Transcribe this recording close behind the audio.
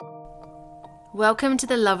Welcome to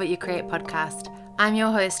the Love What You Create podcast. I'm your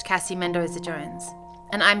host, Cassie Mendoza Jones,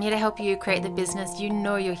 and I'm here to help you create the business you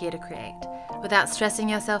know you're here to create without stressing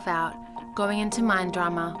yourself out, going into mind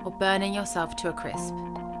drama, or burning yourself to a crisp.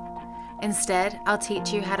 Instead, I'll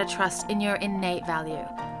teach you how to trust in your innate value,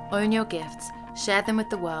 own your gifts, share them with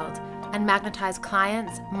the world, and magnetize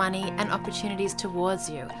clients, money, and opportunities towards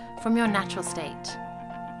you from your natural state.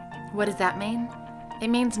 What does that mean? It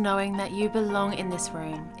means knowing that you belong in this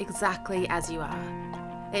room exactly as you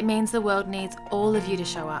are. It means the world needs all of you to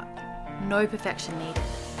show up. No perfection needed.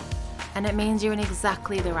 And it means you're in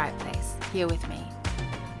exactly the right place, here with me.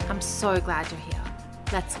 I'm so glad you're here.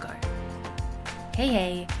 Let's go.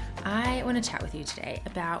 Hey, I want to chat with you today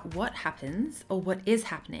about what happens or what is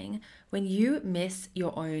happening when you miss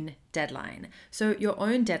your own deadline. So your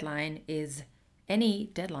own deadline is any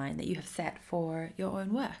deadline that you have set for your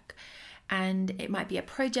own work. And it might be a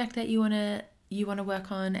project that you want to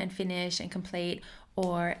work on and finish and complete,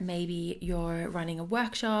 or maybe you're running a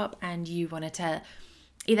workshop and you wanted to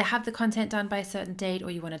either have the content done by a certain date,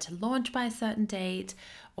 or you wanted to launch by a certain date,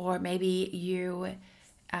 or maybe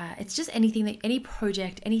it's just any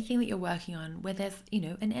project, anything that you're working on where there's,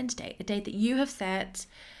 an end date, a date that you have set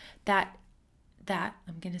that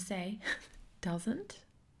I'm going to say doesn't,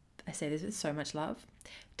 I say this with so much love,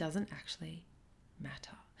 doesn't actually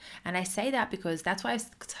matter. And I say that because that's why I've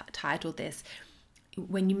titled this,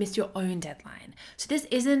 when you miss your own deadline. So this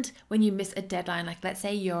isn't when you miss a deadline, like let's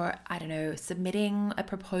say you're, submitting a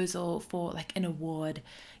proposal for like an award,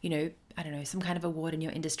 some kind of award in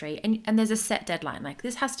your industry, and there's a set deadline, like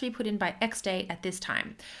this has to be put in by X date at this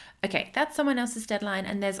time. Okay, that's someone else's deadline,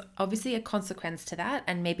 and there's obviously a consequence to that,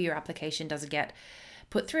 and maybe your application doesn't get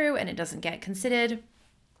put through and it doesn't get considered.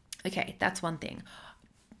 Okay, that's one thing.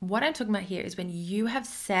 What I'm talking about here is when you have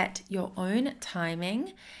set your own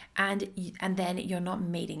timing and then you're not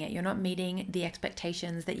meeting it. You're not meeting the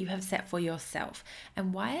expectations that you have set for yourself.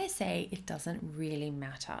 And why I say it doesn't really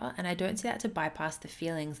matter, and I don't say that to bypass the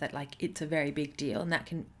feelings that like it's a very big deal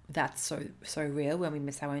and that's so real when we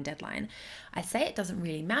miss our own deadline. I say it doesn't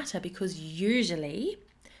really matter because usually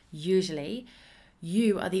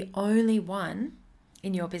you are the only one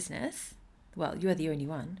in your business. Well, you're the only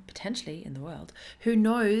one, potentially, in the world, who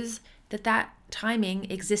knows that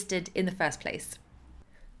timing existed in the first place.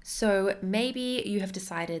 So maybe you have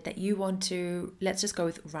decided that you want to, let's just go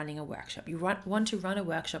with running a workshop. You want to run a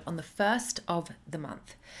workshop on the 1st of the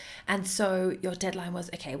month. And so your deadline was,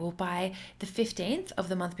 okay, well, by the 15th of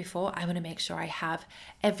the month before, I want to make sure I have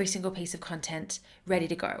every single piece of content ready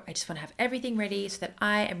to go. I just want to have everything ready so that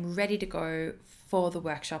I am ready to go for the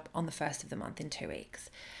workshop on the 1st of the month in 2 weeks.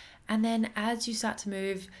 And then as you start to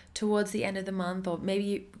move towards the end of the month, or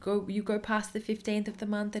maybe you go past the 15th of the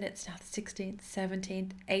month and it's now the 16th,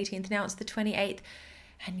 17th, 18th, now it's the 28th,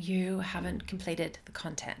 and you haven't completed the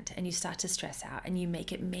content, and you start to stress out and you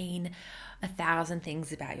make it mean 1,000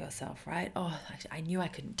 things about yourself, right? Oh, I knew I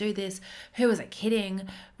couldn't do this. Who was I kidding?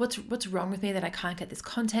 What's wrong with me that I can't get this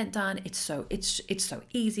content done? It's so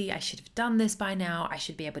easy. I should have done this by now. I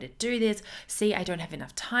should be able to do this. See, I don't have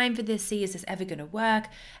enough time for this. See, is this ever going to work?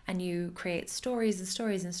 And you create stories and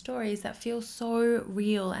stories and stories that feel so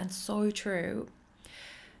real and so true.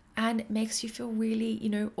 And it makes you feel really,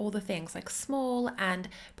 all the things like small, and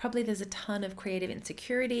probably there's a ton of creative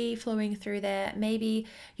insecurity flowing through there. Maybe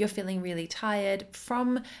you're feeling really tired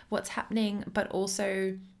from what's happening, but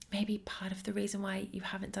also maybe part of the reason why you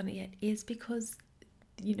haven't done it yet is because,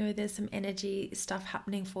 there's some energy stuff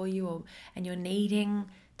happening for you, and you're needing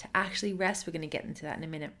to actually rest. We're going to get into that in a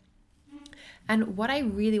minute. And what I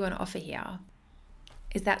really want to offer here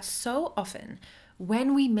is that so often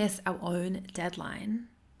when we miss our own deadline,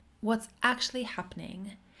 what's actually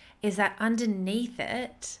happening is that underneath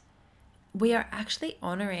it, we are actually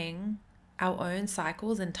honoring our own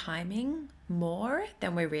cycles and timing more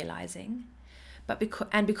than we're realizing. But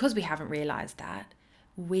because we haven't realized that,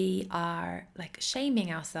 we are like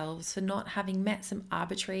shaming ourselves for not having met some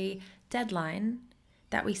arbitrary deadline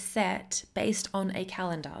that we set based on a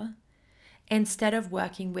calendar, instead of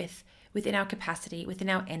working within our capacity, within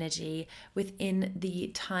our energy, within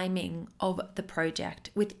the timing of the project,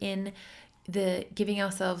 within the giving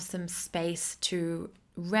ourselves some space to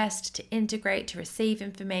rest, to integrate, to receive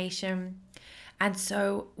information. And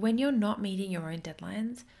so when you're not meeting your own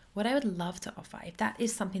deadlines, what I would love to offer, if that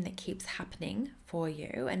is something that keeps happening for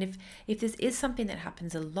you, and if this is something that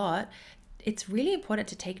happens a lot, it's really important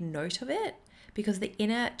to take note of it, because the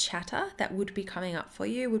inner chatter that would be coming up for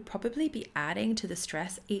you would probably be adding to the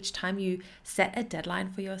stress each time you set a deadline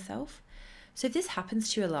for yourself. So if this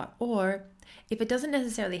happens to you a lot, or if it doesn't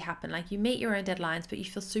necessarily happen, like you meet your own deadlines, but you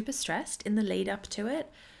feel super stressed in the lead up to it,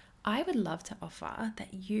 I would love to offer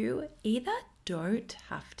that you either don't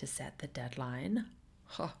have to set the deadline.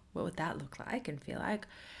 What would that look like and feel like?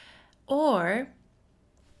 Or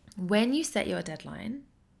when you set your deadline,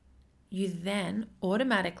 you then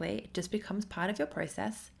automatically, it just becomes part of your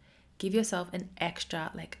process, give yourself an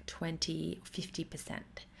extra like 20, 50%.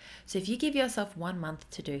 So if you give yourself 1 month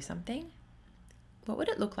to do something, what would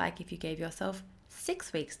it look like if you gave yourself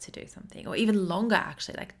 6 weeks to do something, or even longer,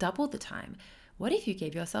 actually, like double the time? What if you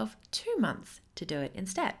gave yourself 2 months to do it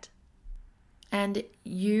instead? And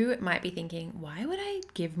you might be thinking, why would I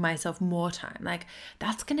give myself more time? Like,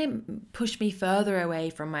 that's going to push me further away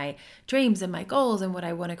from my dreams and my goals and what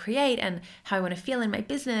I want to create and how I want to feel in my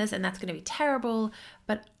business. And that's going to be terrible.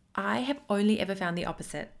 But I have only ever found the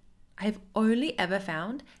opposite. I have only ever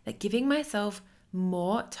found that giving myself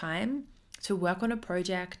more time to work on a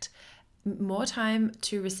project, more time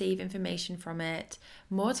to receive information from it,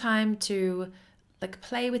 more time to like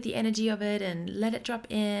play with the energy of it and let it drop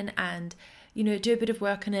in and do a bit of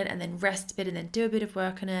work on it and then rest a bit and then do a bit of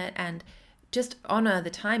work on it and just honor the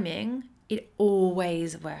timing, it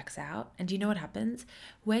always works out. And do you know what happens?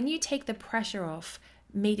 When you take the pressure off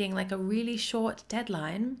meeting like a really short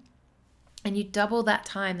deadline and you double that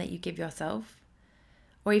time that you give yourself,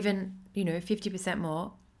 or even, 50%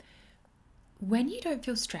 more, when you don't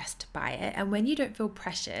feel stressed by it and when you don't feel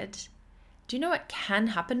pressured, do you know what can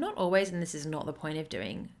happen? Not always, and this is not the point of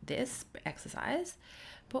doing this exercise,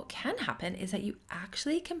 but what can happen is that you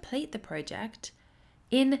actually complete the project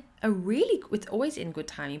it's always in good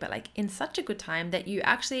timing, but like in such a good time that you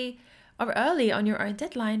actually are early on your own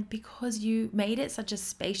deadline because you made it such a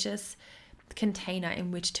spacious container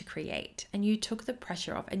in which to create, and you took the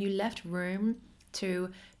pressure off and you left room to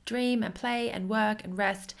dream and play and work and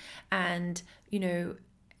rest and,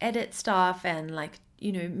 edit stuff and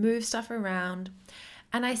move stuff around.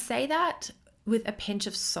 And I say that with a pinch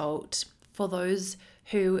of salt for those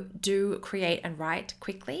who do create and write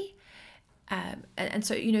quickly. And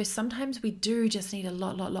so, sometimes we do just need a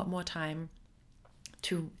lot more time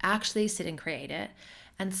to actually sit and create it.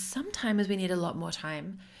 And sometimes we need a lot more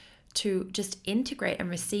time to just integrate and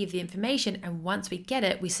receive the information. And once we get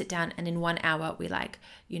it, we sit down and in 1 hour,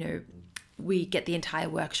 we get the entire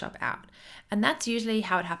workshop out. And that's usually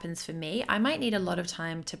how it happens for me. I might need a lot of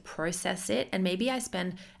time to process it. And maybe I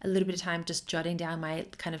spend a little bit of time just jotting down my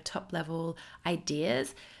kind of top level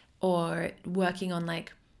ideas or working on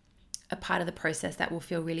like a part of the process that will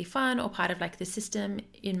feel really fun or part of like the system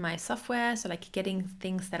in my software. So like getting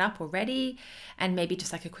things set up already and maybe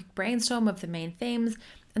just like a quick brainstorm of the main themes.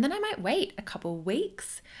 And then I might wait a couple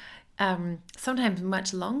weeks, sometimes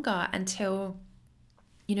much longer until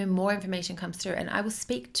more information comes through, and I will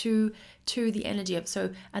speak to the energy of.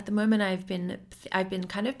 So at the moment, I've been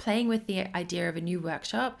kind of playing with the idea of a new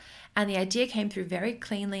workshop, and the idea came through very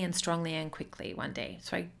cleanly and strongly and quickly one day.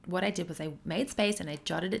 So what I did was I made space and I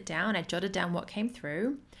jotted it down. I jotted down what came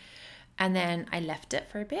through, and then I left it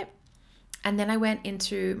for a bit. And then I went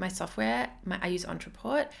into my software. I use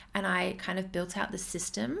Ontraport, and I kind of built out the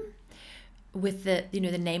system with the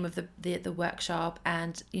the name of the workshop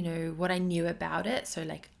and what I knew about it. So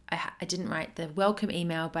like I didn't write the welcome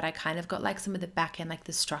email, but I kind of got like some of the back end, like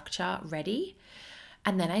the structure ready.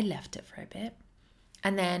 And then I left it for a bit.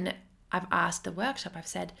 And then I've asked the workshop, I've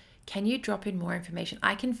said, can you drop in more information?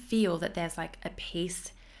 I can feel that there's like a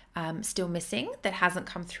piece still missing that hasn't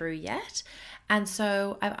come through yet. And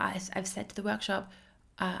so I've said to the workshop,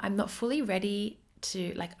 I'm not fully ready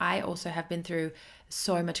to, like, I also have been through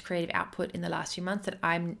so much creative output in the last few months that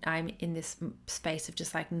I'm in this space of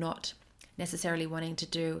just like not necessarily wanting to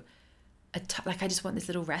do I just want this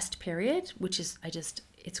little rest period, which is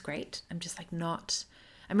it's great. I'm just like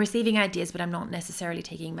I'm receiving ideas, but I'm not necessarily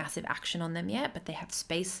taking massive action on them yet, but there's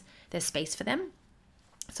space for them.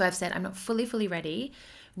 So I've said I'm not fully ready.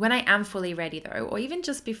 When I am fully ready though, or even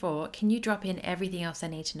just before, can you drop in everything else I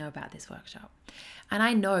need to know about this workshop? And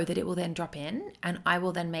I know that it will then drop in, and I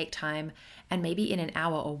will then make time, and maybe in an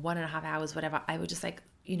hour or 1.5 hours, whatever, I will just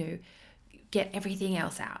get everything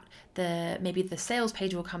else out. Maybe the sales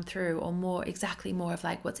page will come through, or more of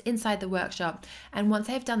like what's inside the workshop. And once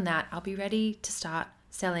I've done that, I'll be ready to start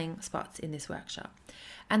selling spots in this workshop.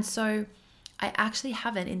 And so I actually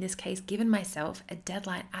haven't, in this case, given myself a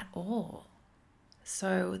deadline at all.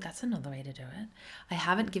 So that's another way to do it. I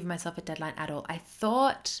haven't given myself a deadline at all. I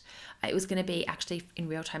thought it was going to be actually in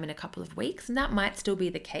real time in a couple of weeks, and that might still be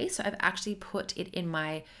the case. So I've actually put it in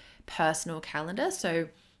my personal calendar, so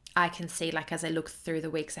I can see, like, as I look through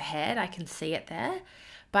the weeks ahead, I can see it there.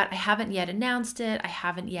 But I haven't yet announced it. I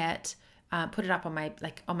haven't yet put it up on my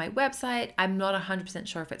website. I'm not 100%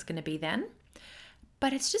 sure if it's going to be then.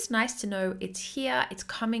 But it's just nice to know it's here, it's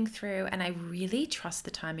coming through, and I really trust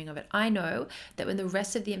the timing of it. I know that when the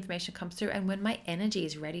rest of the information comes through and when my energy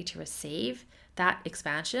is ready to receive that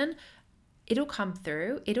expansion, it'll come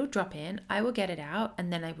through, it'll drop in, I will get it out,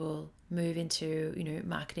 and then I will move into,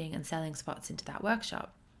 marketing and selling spots into that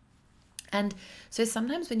workshop. And so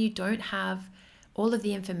sometimes when you don't have all of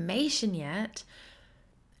the information yet,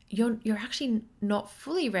 you're actually not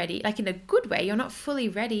fully ready, like in a good way, you're not fully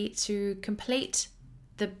ready to complete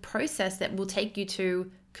the process that will take you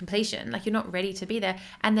to completion. Like you're not ready to be there.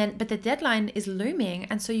 But the deadline is looming.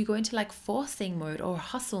 And so you go into like forcing mode or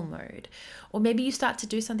hustle mode. Or maybe you start to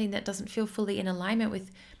do something that doesn't feel fully in alignment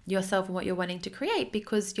with yourself and what you're wanting to create,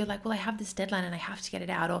 because you're like, well, I have this deadline and I have to get it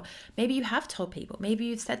out. Or maybe you have told people, maybe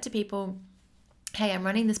you've said to people, hey, I'm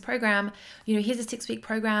running this program, here's a 6-week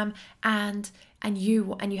program, and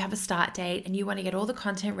you have a start date and you want to get all the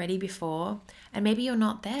content ready before, and maybe you're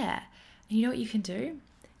not there. And you know what you can do?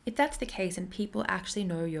 If that's the case and people actually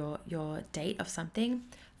know your date of something,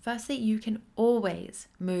 firstly, you can always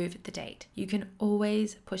move the date. You can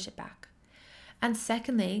always push it back. And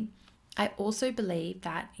secondly, I also believe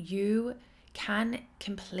that you can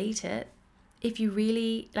complete it if you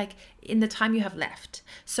really, like, in the time you have left.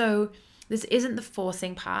 So this isn't the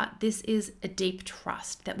forcing part. This is a deep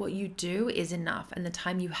trust that what you do is enough and the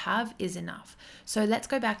time you have is enough. So let's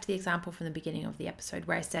go back to the example from the beginning of the episode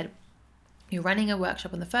where I said you're running a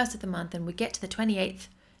workshop on the 1st of the month and we get to the 28th,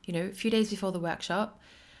 a few days before the workshop.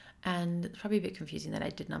 And it's probably a bit confusing that I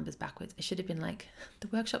did numbers backwards. It should have been like the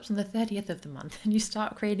workshop's on the 30th of the month and you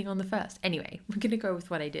start creating on the 1st. Anyway, we're going to go with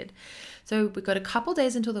what I did. So we've got a couple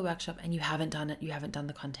days until the workshop and you haven't done it. You haven't done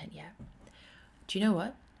the content yet. Do you know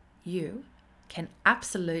what? You can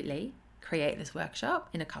absolutely create this workshop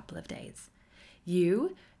in a couple of days.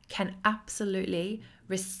 You can absolutely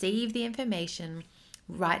receive the information,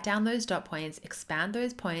 write down those dot points, expand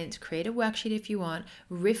those points, create a worksheet if you want,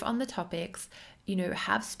 riff on the topics,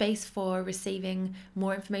 have space for receiving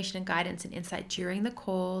more information and guidance and insight during the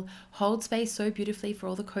call, hold space so beautifully for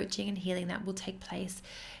all the coaching and healing that will take place.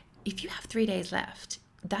 If you have 3 days left,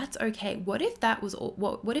 that's okay. What if that was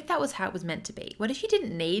how it was meant to be? What if you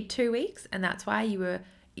didn't need 2 weeks and that's why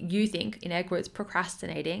you think, in air quotes,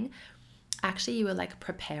 procrastinating? Actually, you were like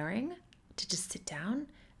preparing to just sit down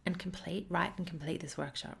and complete this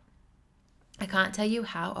workshop. I can't tell you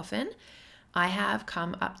how often I have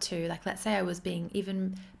come up to, like, let's say I was being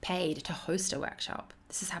even paid to host a workshop.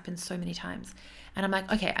 This has happened so many times. And I'm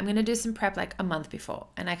like, okay, I'm going to do some prep like a month before.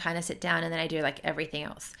 And I kind of sit down and then I do like everything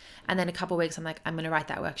else. And then a couple of weeks, I'm like, I'm going to write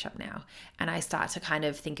that workshop now. And I start to kind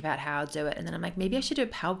of think about how I'll do it. And then I'm like, maybe I should do a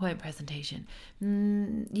PowerPoint presentation.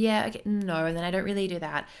 Yeah, okay, no. And then I don't really do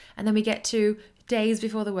that. And then we get to days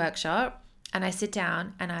before the workshop and I sit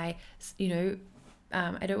down and I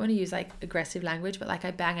don't want to use like aggressive language, but like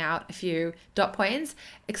I bang out a few dot points,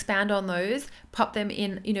 expand on those, pop them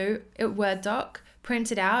in, a Word doc,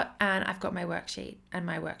 print it out, and I've got my worksheet and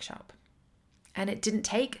my workshop. And it didn't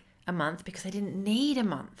take a month because I didn't need a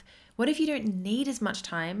month. What if you don't need as much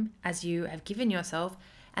time as you have given yourself?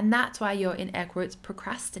 And that's why you're, in air quotes,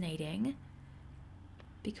 procrastinating.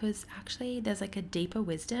 Because actually there's like a deeper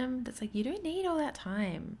wisdom that's like, you don't need all that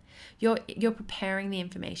time. You're preparing the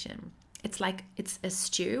information. It's like, it's a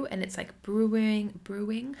stew and it's like brewing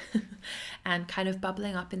and kind of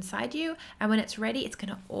bubbling up inside you. And when it's ready, it's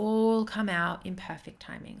going to all come out in perfect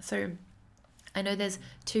timing. So I know there's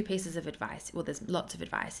 2 pieces of advice. Well, there's lots of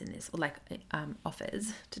advice in this, or like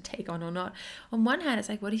offers to take on or not. On one hand, it's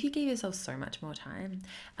like, what if you gave yourself so much more time?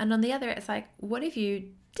 And on the other, it's like, what if you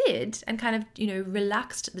did and kind of,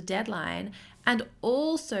 relaxed the deadline and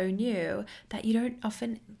also knew that you don't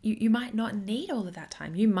often, you might not need all of that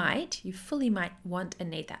time. You fully might want and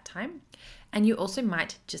need that time. And you also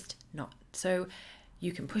might just not. So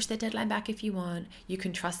you can push the deadline back if you want. You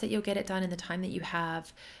can trust that you'll get it done in the time that you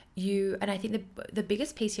have. And I think the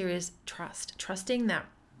biggest piece here is trusting that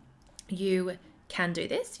you can do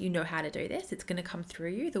this. You know how to do this. It's going to come through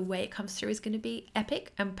you. The way it comes through is going to be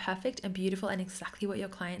epic and perfect and beautiful and exactly what your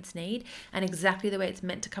clients need and exactly the way it's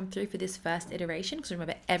meant to come through for this first iteration. Because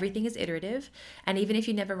remember, everything is iterative. And even if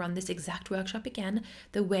you never run this exact workshop again,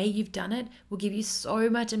 the way you've done it will give you so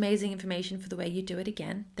much amazing information for the way you do it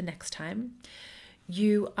again the next time.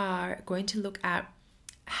 You are going to look at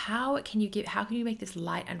how can you make this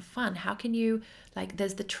light and fun? How can you, like,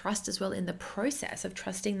 there's the trust as well in the process of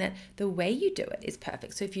trusting that the way you do it is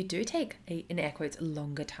perfect. So if you do take in air quotes, a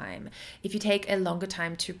longer time, if you take a longer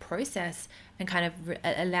time to process and kind of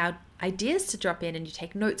allow ideas to drop in and you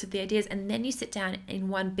take notes of the ideas and then you sit down in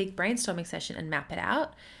one big brainstorming session and map it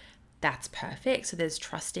out, that's perfect. So there's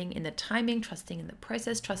trusting in the timing, trusting in the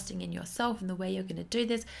process, trusting in yourself and the way you're going to do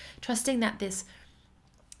this, trusting that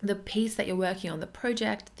the piece that you're working on, the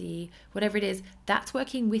project, the whatever it is, that's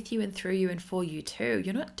working with you and through you and for you too.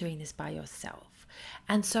 You're not doing this by yourself.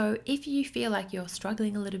 And so if you feel like you're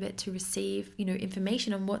struggling a little bit to receive,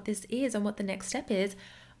 information on what this is and what the next step is,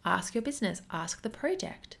 ask your business, ask the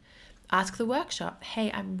project, ask the workshop.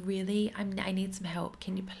 Hey, I need some help.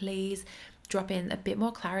 Can you please drop in a bit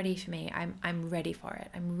more clarity for me? I'm ready for it.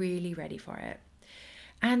 I'm really ready for it.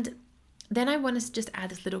 And then I want to just add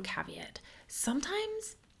this little caveat.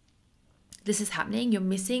 Sometimes this is happening, you're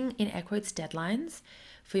missing in air quotes deadlines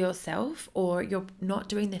for yourself, or you're not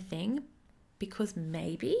doing the thing because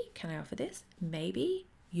maybe, can I offer this? Maybe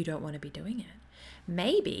you don't want to be doing it.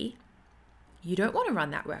 Maybe you don't want to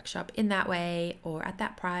run that workshop in that way, or at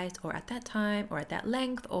that price, or at that time, or at that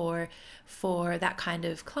length, or for that kind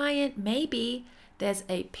of client. Maybe there's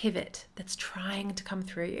a pivot that's trying to come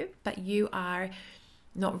through you, but you are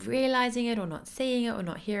not realizing it or not seeing it or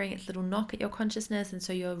not hearing its little knock at your consciousness. And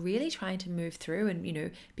so you're really trying to move through and,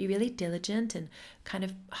 be really diligent and kind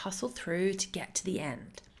of hustle through to get to the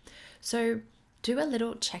end. So do a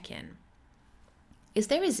little check-in. Is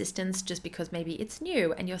there resistance just because maybe it's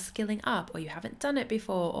new and you're skilling up, or you haven't done it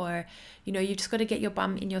before, or, you've just got to get your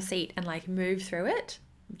bum in your seat and like move through it?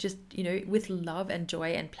 Just, with love and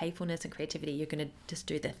joy and playfulness and creativity, you're going to just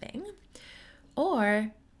do the thing. Or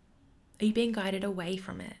are you being guided away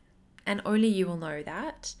from it? And only you will know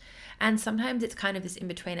that. And sometimes it's kind of this in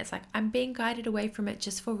between. It's like, I'm being guided away from it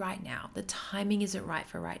just for right now. The timing isn't right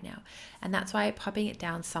for right now. And that's why popping it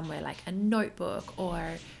down somewhere like a notebook,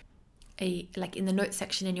 or like in the notes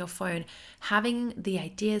section in your phone, having the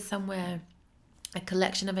ideas somewhere, a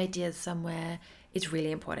collection of ideas somewhere, is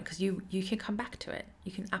really important, because you can come back to it.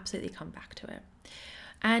 You can absolutely come back to it.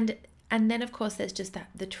 And then, of course, there's just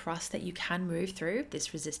the trust that you can move through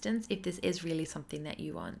this resistance if this is really something that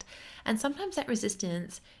you want. And sometimes that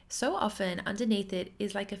resistance, so often underneath it,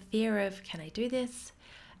 is like a fear of, can I do this?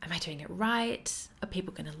 Am I doing it right? Are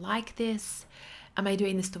people going to like this? Am I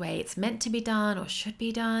doing this the way it's meant to be done or should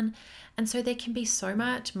be done? And so there can be so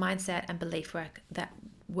much mindset and belief work that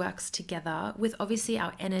works together with obviously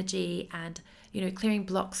our energy and, clearing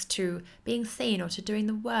blocks to being seen or to doing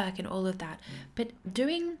the work and all of that. But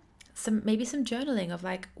doing maybe some journaling of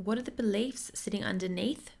like, what are the beliefs sitting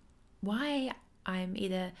underneath why I'm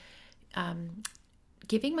either not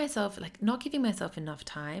giving myself enough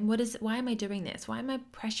time. Why am I doing this? Why am I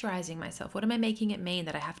pressurizing myself? What am I making it mean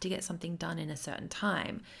that I have to get something done in a certain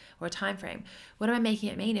time or a time frame? What am I making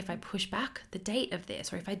it mean if I push back the date of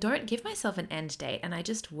this, or if I don't give myself an end date and I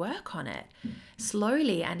just work on it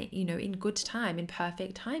slowly and, in good time, in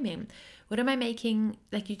perfect timing? What am I making,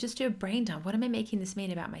 like you just do a brain dump. What am I making this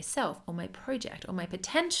mean about myself or my project or my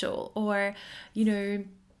potential or,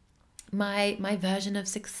 my version of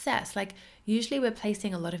success? Like usually we're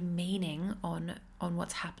placing a lot of meaning on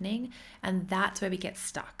what's happening, and that's where we get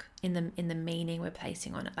stuck in the meaning we're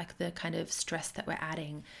placing on it, like the kind of stress that we're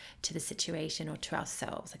adding to the situation or to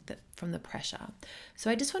ourselves, like from the pressure. So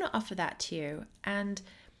I just want to offer that to you. And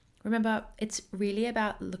remember, it's really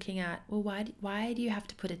about looking at, well, why do you have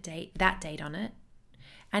to put that date on it?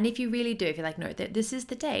 And if you really do, if you're like, no, this is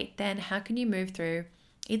the date, then how can you move through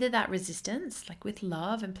either that resistance, like with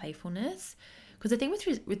love and playfulness? Because the thing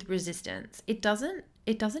with resistance, it doesn't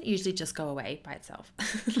usually just go away by itself.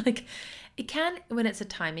 Like it can when it's a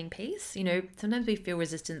timing piece. Sometimes we feel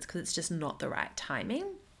resistance because it's just not the right timing.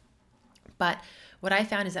 But what I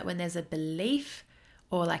found is that when there's a belief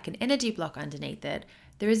or like an energy block underneath it,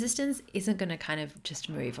 the resistance isn't going to kind of just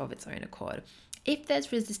move of its own accord. If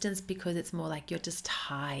there's resistance because it's more like you're just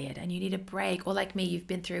tired and you need a break, or like me, you've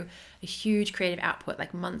been through a huge creative output,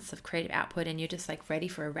 like months of creative output, and you're just like ready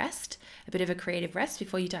for a rest, a bit of a creative rest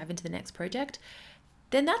before you dive into the next project,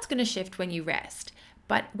 then that's going to shift when you rest.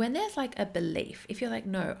 But when there's like a belief, if you're like,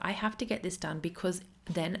 no, I have to get this done because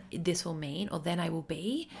then this will mean, or then I will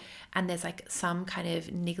be, and there's like some kind of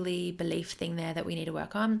niggly belief thing there that we need to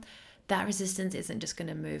work on, that resistance isn't just going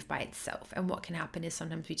to move by itself. And what can happen is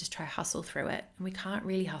sometimes we just try to hustle through it, and we can't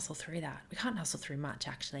really hustle through that. We can't hustle through much,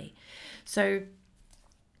 actually. So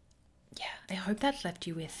yeah, I hope that's left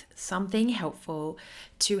you with something helpful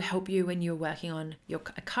to help you when you're working on your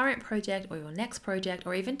current project or your next project,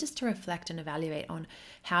 or even just to reflect and evaluate on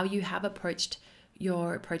how you have approached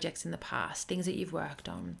your projects in the past, things that you've worked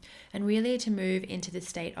on, and really to move into this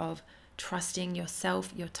state of trusting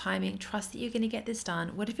yourself, your timing, trust that you're going to get this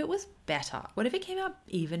done. What if it was better? What if it came out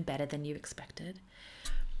even better than you expected?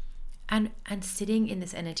 And sitting in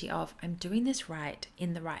this energy of, I'm doing this right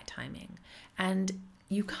in the right timing. And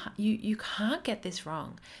you can't get this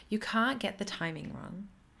wrong. You can't get the timing wrong.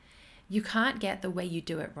 You can't get the way you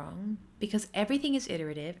do it wrong, because everything is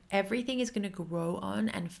iterative. Everything is going to grow on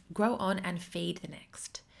and fade the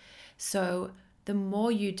next. So the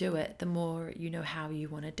more you do it, the more you know how you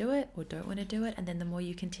want to do it or don't want to do it. And then the more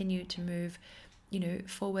you continue to move,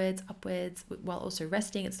 forwards, upwards, while also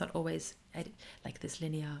resting. It's not always like this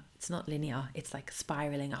linear. It's not linear. It's like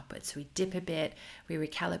spiraling upwards. So we dip a bit, we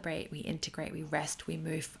recalibrate, we integrate, we rest, we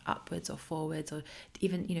move upwards or forwards, or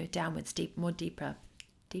even, downwards, deeper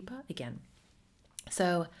again.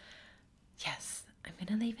 So yes, I'm going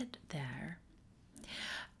to leave it there.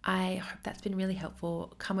 I hope that's been really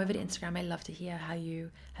helpful. Come over to Instagram. I love to hear how you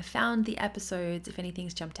have found the episodes. If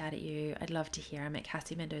anything's jumped out at you, I'd love to hear. I'm at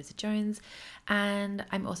Cassie Mendoza Jones, and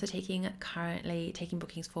I'm also currently taking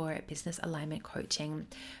bookings for business alignment coaching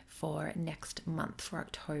for next month, for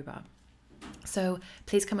October. So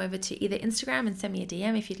please come over to either Instagram and send me a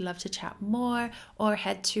DM if you'd love to chat more, or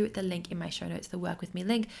head to the link in my show notes, the Work With Me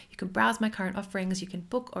link. You can browse my current offerings, you can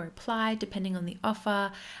book or apply depending on the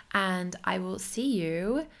offer, and I will see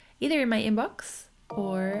you either in my inbox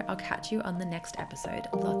or I'll catch you on the next episode.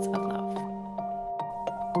 Lots of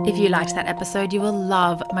love. If you liked that episode, you will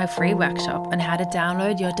love my free workshop on how to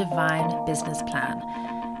download your divine business plan.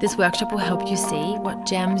 This workshop will help you see what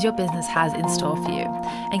gems your business has in store for you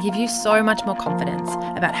and give you so much more confidence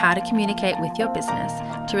about how to communicate with your business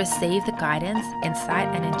to receive the guidance, insight,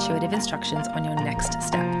 and intuitive instructions on your next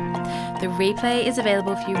step. The replay is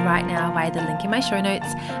available for you right now via the link in my show notes.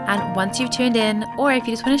 And once you've tuned in, or if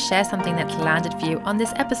you just want to share something that's landed for you on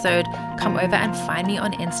this episode, come over and find me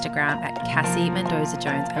on Instagram at Cassie Mendoza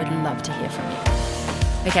Jones. I would love to hear from you.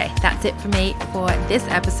 Okay, that's it for me for this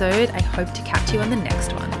episode. I hope to catch you on the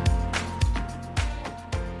next one.